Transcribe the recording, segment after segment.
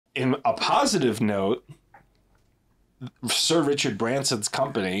in a positive note, Sir Richard Branson's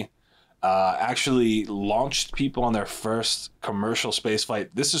company actually launched people on their first commercial space flight.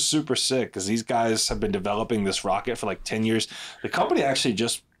 This is super sick because these guys have been developing this rocket for like 10 years. The company actually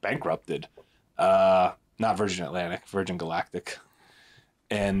just bankrupted. Not Virgin Atlantic, Virgin Galactic.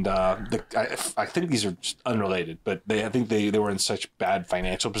 And I think these are unrelated, but I think they were in such bad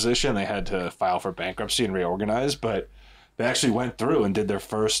financial position they had to file for bankruptcy and reorganize. But they actually went through and did their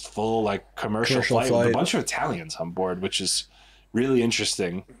first full like commercial flight with a bunch of Italians on board, which is really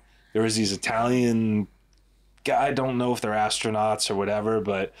interesting. There was these Italian guy, I don't know if they're astronauts or whatever,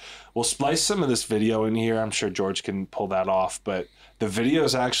 but we'll splice some of this video in here. I'm sure George can pull that off, but the video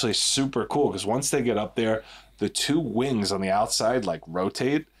is actually super cool because once they get up there, the two wings on the outside like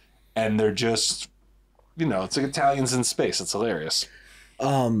rotate and they're just, it's like Italians in space. It's hilarious.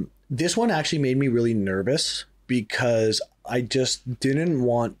 This one actually made me really nervous because I just didn't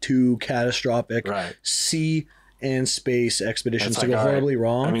want two catastrophic sea and space expeditions to go horribly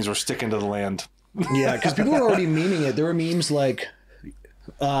wrong. That means we're sticking to the land. Yeah, because people were already memeing it. There were memes like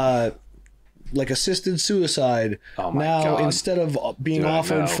assisted suicide. Oh my God. Instead of being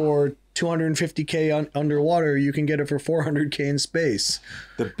offered for $250K underwater, you can get it for $400K in space.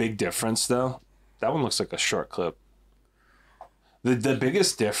 The big difference, though, that one looks like a short clip. The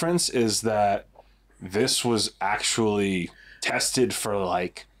biggest difference is that this was actually tested for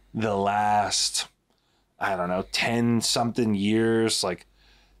like the last, I don't know, 10 something years. Like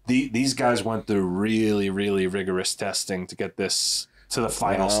these guys went through really, really rigorous testing to get this to the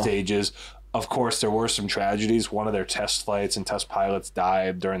final stages. Of course, there were some tragedies. One of their test flights and test pilots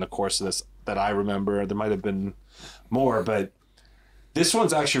died during the course of this that I remember. There might have been more, but this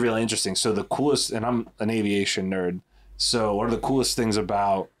one's actually really interesting. So the coolest, and I'm an aviation nerd, so one of the coolest things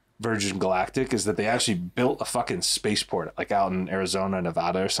about Virgin Galactic is that they actually built a fucking spaceport, like out in Arizona,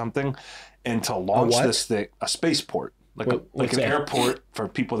 Nevada or something, and to launch this thing, a spaceport, like an airport for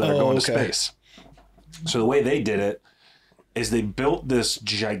people that are going to space. So the way they did it is they built this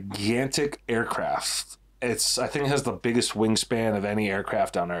gigantic aircraft. I think it has the biggest wingspan of any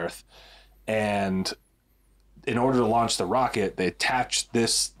aircraft on Earth. And in order to launch the rocket, they attached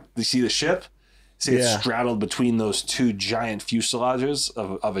this. You see the ship? See, it's straddled between those two giant fuselages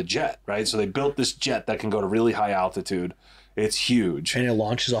of a jet, right? So they built this jet that can go to really high altitude. It's huge. And it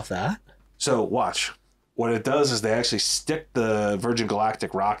launches off that? So watch. What it does is they actually stick the Virgin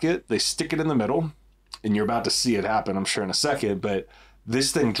Galactic rocket, they stick it in the middle, and you're about to see it happen, I'm sure, in a second, but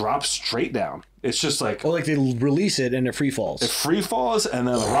this thing drops straight down. It's just like... Oh, like they release it and it free falls. It free falls and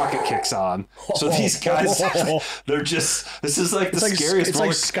then the rocket kicks on. So these guys, they're just... This is like scariest... It's like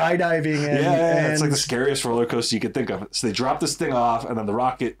skydiving. And it's like the scariest roller coaster you could think of. So they drop this thing off and then the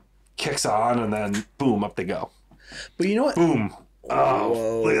rocket kicks on and then boom, up they go. But you know what? Boom.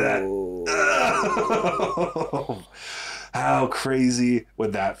 Oh, look at that. How crazy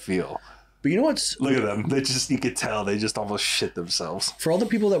would that feel? But you know what's... Look at them. You could tell they just almost shit themselves. For all the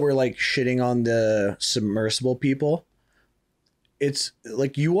people that were like shitting on the submersible people, it's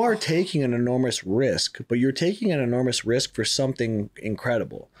like you are taking an enormous risk, but you're taking an enormous risk for something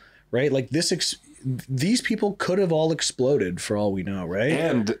incredible, right? Like these people could have all exploded for all we know, right?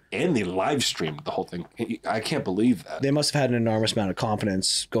 And they live streamed the whole thing. I can't believe that. They must have had an enormous amount of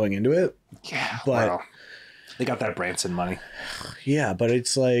confidence going into it. Yeah, but wow. They got that Branson money. Yeah, but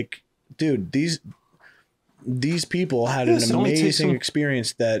it's like... Dude, these people had an amazing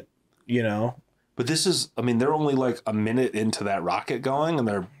experience that, But this is, they're only like a minute into that rocket going and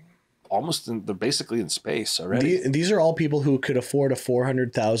they're basically in space already. These are all people who could afford a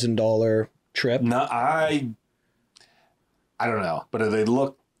 $400,000 trip. No, I don't know, but they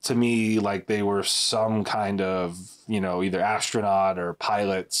look to me like they were some kind of, either astronaut or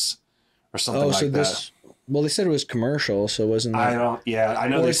pilots or something that. Well, they said it was commercial, so wasn't that... I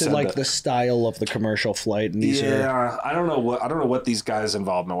know they said like the style of the commercial flight. And I don't know what these guys'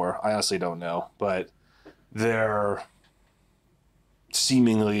 involvement were. I honestly don't know, but they're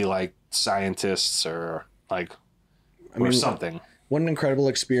seemingly like scientists or something. What an incredible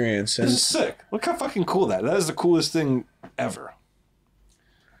experience. This is sick. Look how fucking cool that is. The coolest thing ever.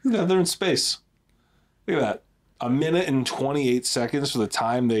 Yeah, they're in space. Look at that. 1 minute and 28 seconds for the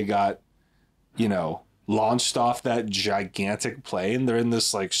time they got, launched off that gigantic plane. They're in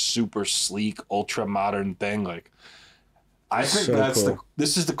this like super sleek, ultra modern thing. Like, I think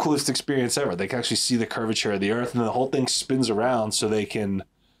this is the coolest experience ever. They can actually see the curvature of the Earth, and the whole thing spins around so they can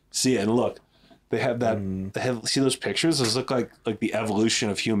see it. And look, they have that. See those pictures? Those look like the evolution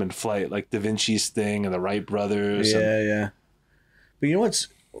of human flight, like Da Vinci's thing and the Wright brothers. Yeah. But you know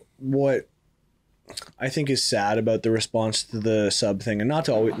what I think is sad about the response to the sub thing, and not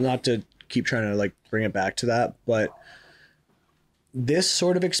to keep trying to like bring it back to that, but this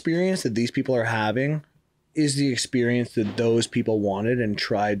sort of experience that these people are having is the experience that those people wanted and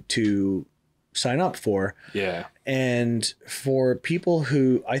tried to sign up for. Yeah. And for people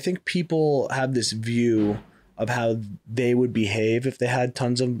who, I think people have this view of how they would behave if they had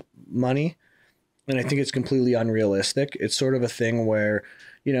tons of money. And I think it's completely unrealistic. It's sort of a thing where,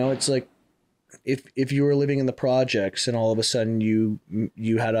 you know, it's like if you were living in the projects and all of a sudden you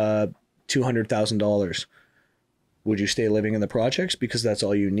had a $200,000, would you stay living in the projects because that's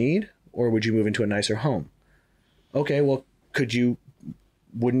all you need? Or would you move into a nicer home? Okay, well,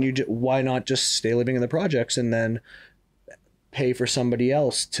 why not just stay living in the projects and then pay for somebody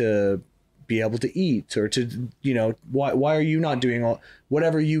else to be able to eat, or to, you know, why are you not doing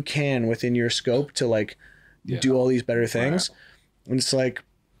whatever you can within your scope to like do all these better things? Right. And it's like,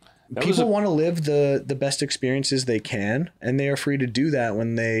 people want to live the best experiences they can, and they are free to do that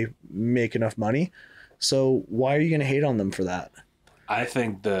when they make enough money. So why are you going to hate on them for that? I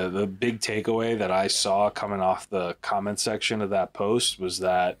think the big takeaway that I saw coming off the comment section of that post was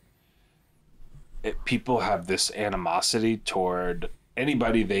that people have this animosity toward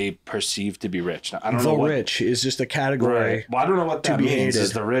anybody they perceive to be rich. Now, I don't know what rich is just a category. Right. Well, I don't know what that means. Hated.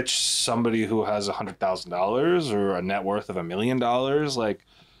 Is the rich somebody who has $100,000 or a net worth of $1 million? Like,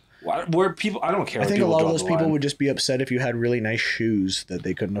 where people, I don't care. I think a lot of those people would just be upset if you had really nice shoes that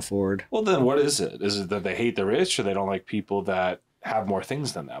they couldn't afford. Well, then what is it? Is it that they hate the rich, or they don't like people that have more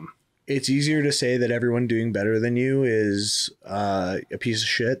things than them? It's easier to say that everyone doing better than you is a piece of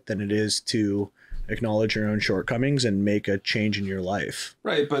shit than it is to acknowledge your own shortcomings and make a change in your life.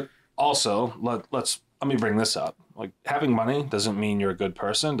 Right, but also let me bring this up. Like, having money doesn't mean you're a good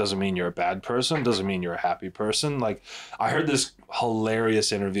person, doesn't mean you're a bad person, doesn't mean you're a happy person. Like, I heard this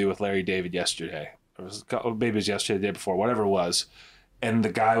hilarious interview with Larry David yesterday. Maybe it was yesterday, the day before, whatever it was. And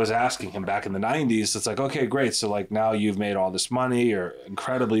the guy was asking him back in the 90s, it's like, okay, great. So like now you've made all this money, you're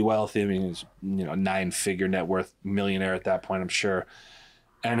incredibly wealthy. I mean, he's, you know, 9-figure net worth millionaire at that point, I'm sure.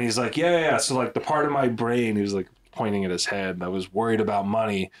 And he's like, yeah. So like the part of my brain, he was like pointing at his head, that was worried about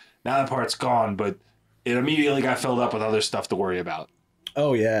money. Now that part's gone, but it immediately got filled up with other stuff to worry about.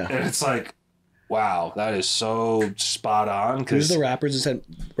 Oh yeah. And it's like, wow, that is so spot on. Who's the rapper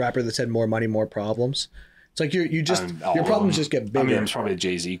that said more money, more problems? It's like your problems just get bigger. I mean, it's probably a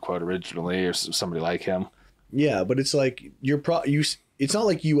Jay-Z quote originally, or somebody like him. Yeah, but it's like it's not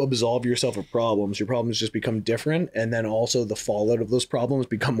like you absolve yourself of problems. Your problems just become different, and then also the fallout of those problems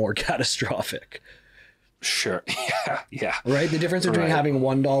become more catastrophic. Sure. Yeah. Right? The difference between having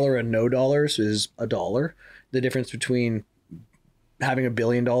 $1 and no dollars is $1. The difference between having $1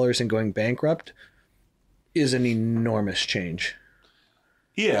 billion and going bankrupt is an enormous change.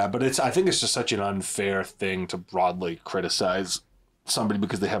 Yeah, but I think it's just such an unfair thing to broadly criticize somebody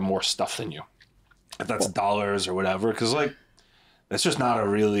because they have more stuff than you. If that's dollars or whatever, because like that's just not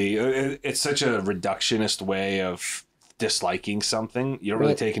it's such a reductionist way of disliking something. You don't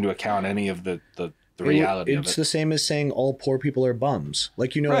really take into account any of the reality of it. It's the same as saying all poor people are bums.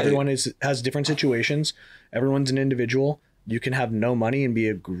 Like, you know, everyone has different situations. Everyone's an individual. You can have no money and be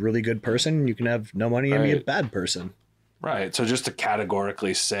a really good person. You can have no money and be a bad person. Right. So just to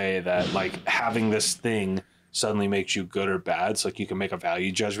categorically say that like having this thing suddenly makes you good or bad, so like you can make a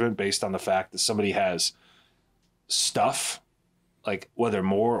value judgment based on the fact that somebody has stuff, like whether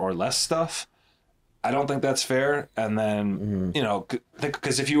more or less stuff, I don't think that's fair. And then, you know,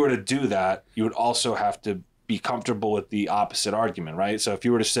 because if you were to do that, you would also have to be comfortable with the opposite argument, right? So if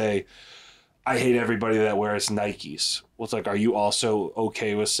you were to say, I hate everybody that wears Nikes. Well, it's like, are you also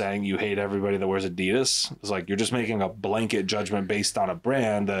okay with saying you hate everybody that wears Adidas? It's like, you're just making a blanket judgment based on a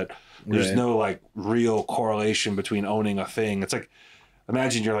brand that there's no like real correlation between owning a thing. It's like,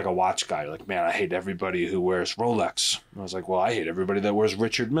 imagine you're like a watch guy. You're like, man, I hate everybody who wears Rolex. And I was like, well, I hate everybody that wears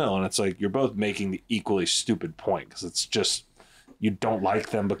Richard Mille. And it's like, you're both making the equally stupid point, because it's just, you don't like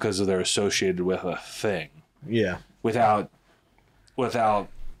them because they're associated with a thing. Yeah. Without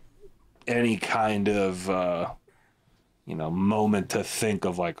any kind of moment to think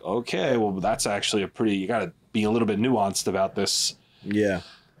of like, okay, well, that's actually you got to be a little bit nuanced about this. Yeah.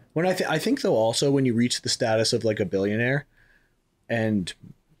 When I think though, also when you reach the status of like a billionaire and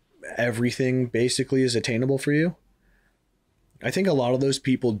everything basically is attainable for you, I think a lot of those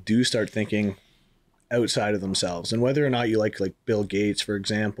people do start thinking outside of themselves. And whether or not you like Bill Gates, for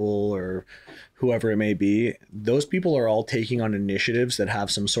example, or whoever it may be, those people are all taking on initiatives that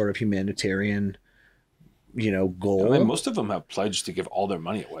have some sort of humanitarian goal. I mean, most of them have pledged to give all their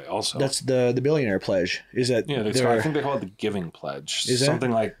money away. Also, that's the billionaire pledge. Is that I think they call it the giving pledge. Is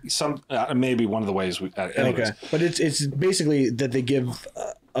something like maybe one of the ways anyways. Okay, but it's basically that they give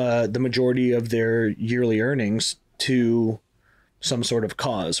the majority of their yearly earnings to some sort of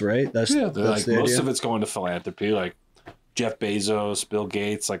cause, right? That's like the most idea. of it's going to philanthropy, like Jeff Bezos, Bill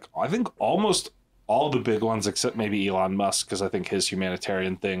Gates. Like I think almost all the big ones, except maybe Elon Musk, because I think his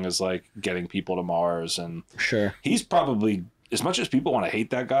humanitarian thing is like getting people to Mars, and Sure, he's probably, as much as people want to hate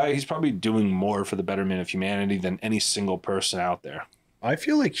that guy, he's probably doing more for the betterment of humanity than any single person out there. I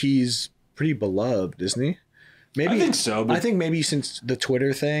feel like he's pretty beloved, isn't he? Maybe I think so. But I think maybe since the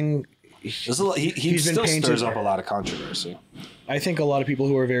Twitter thing, he still stirs up a lot of controversy. I think a lot of people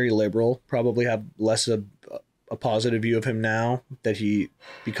who are very liberal probably have less of a positive view of him now, that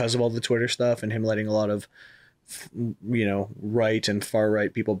because of all the Twitter stuff and him letting a lot of right and far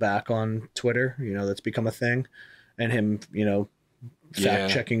right people back on Twitter, that's become a thing, and him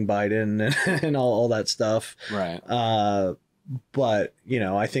fact checking Biden and all that stuff, Right. But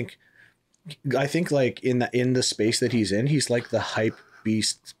I think like in the space that he's in, he's like the hype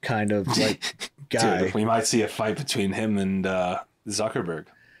beast kind of like guy. Dude, we might see a fight between him and Zuckerberg.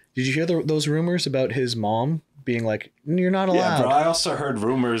 Did you hear those rumors about his mom being like, "You're not allowed"? Yeah, bro. I also heard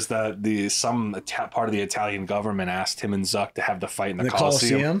rumors that some part of the Italian government asked him and Zuck to have the fight in the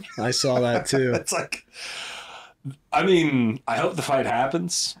Coliseum. I saw that too. It's like, I mean, I hope the fight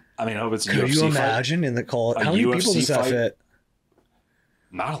happens. I mean, I hope it's a UFC fight. Could you imagine in the Coliseum? How many UFC people does that fit?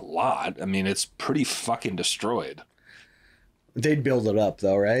 Not a lot. I mean, it's pretty fucking destroyed. They'd build it up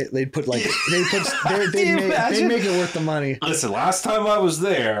though, right? They'd put like they'd make it worth the money. Listen, last time I was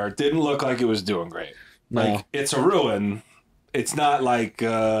there, it didn't look like it was doing great. No. Like, it's a ruin. It's not like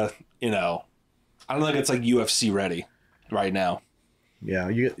I don't think it's like UFC ready right now. Yeah,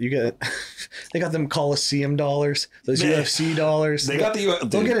 you get they got them Coliseum dollars, those UFC dollars. They got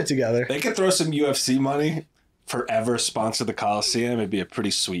they'll get it together. They could throw some UFC money, forever sponsor the Coliseum. It'd be a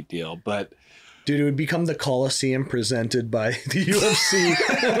pretty sweet deal. But dude, it would become the Coliseum presented by the UFC.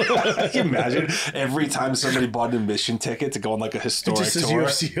 Can you imagine every time somebody bought an admission ticket to go on like a historic tour?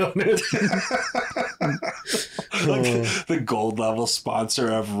 UFC on it. Like the gold level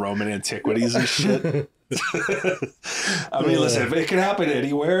sponsor of Roman antiquities and shit. I mean, listen, if it could happen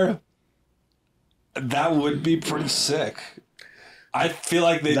anywhere, that would be pretty sick. I feel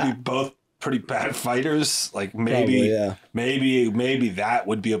like they'd be both pretty bad fighters. Like maybe that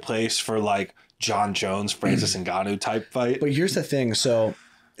would be a place for like John Jones, Francis Ngannou type fight. But here's the thing. So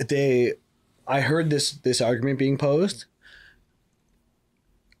I heard this argument being posed.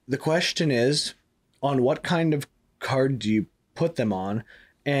 The question is, on what kind of card do you put them on?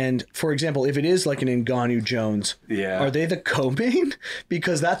 And for example, if it is like an Ngannou Jones, are they the co-main?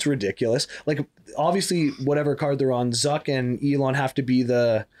 Because that's ridiculous. Like obviously whatever card they're on, Zuck and Elon have to be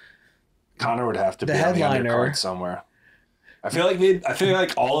Connor would have to be headliner on the undercard somewhere. I feel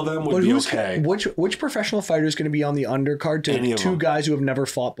like all of them would be okay. Which professional fighter is going to be on the undercard to two guys who have never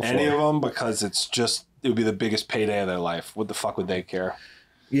fought before? Any of them, because it would be the biggest payday of their life. What the fuck would they care?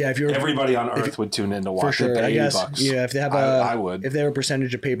 Yeah, everybody on Earth would tune in to watch. For sure, I guess. $80. Yeah, if they have I would. If they have a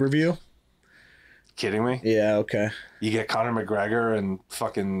percentage of pay-per-view. Kidding me? Yeah. Okay. You get Conor McGregor and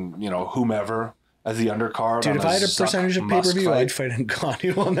fucking whoever as the undercard. Dude, if I had a percentage of pay-per-view, I'd fight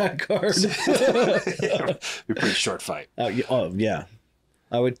Ngannou on that card. It'd be a pretty short fight. Yeah.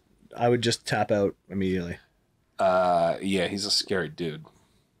 I would just tap out immediately. Yeah, he's a scary dude.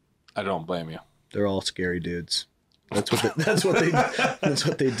 I don't blame you. They're all scary dudes. That's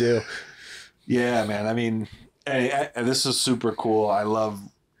what they do. Yeah, man. I mean, hey, this is super cool. I love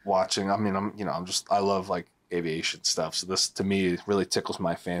watching. I mean, I love like aviation stuff. So this to me really tickles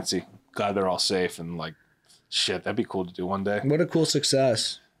my fancy. Glad they're all safe and like, shit, that'd be cool to do one day. What a cool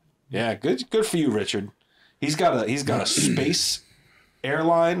success. Yeah, good for you, Richard. He's got a space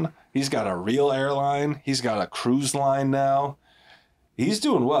airline. He's got a real airline. He's got a cruise line now. He's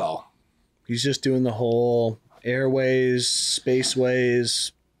doing well. He's just doing the whole airways,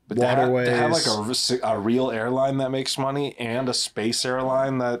 spaceways, waterways. To have like a real airline that makes money and a space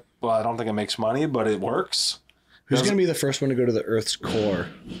airline that, well, I don't think it makes money, but it works. Who's going to be the first one to go to the Earth's core?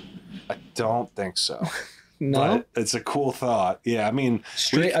 I don't think so. No? But it's a cool thought. Yeah, I mean...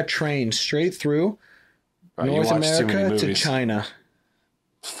 A train straight through North America to China.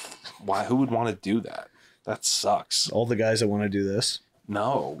 Why? Who would want to do that? That sucks. All the guys that want to do this.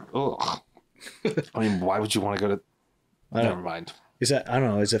 No. Ugh. I mean, why would you want to go to... Never mind. Is that... I don't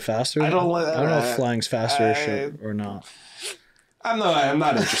know. Is it faster? I don't know if flying's faster or not. I'm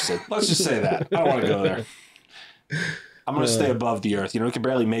not interested. Let's just say that. I don't want to go there. I'm going to stay above the Earth. We can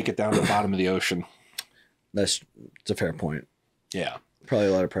barely make it down to the bottom of the ocean. It's a fair point. Yeah. Probably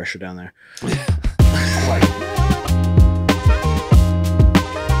a lot of pressure down there. Like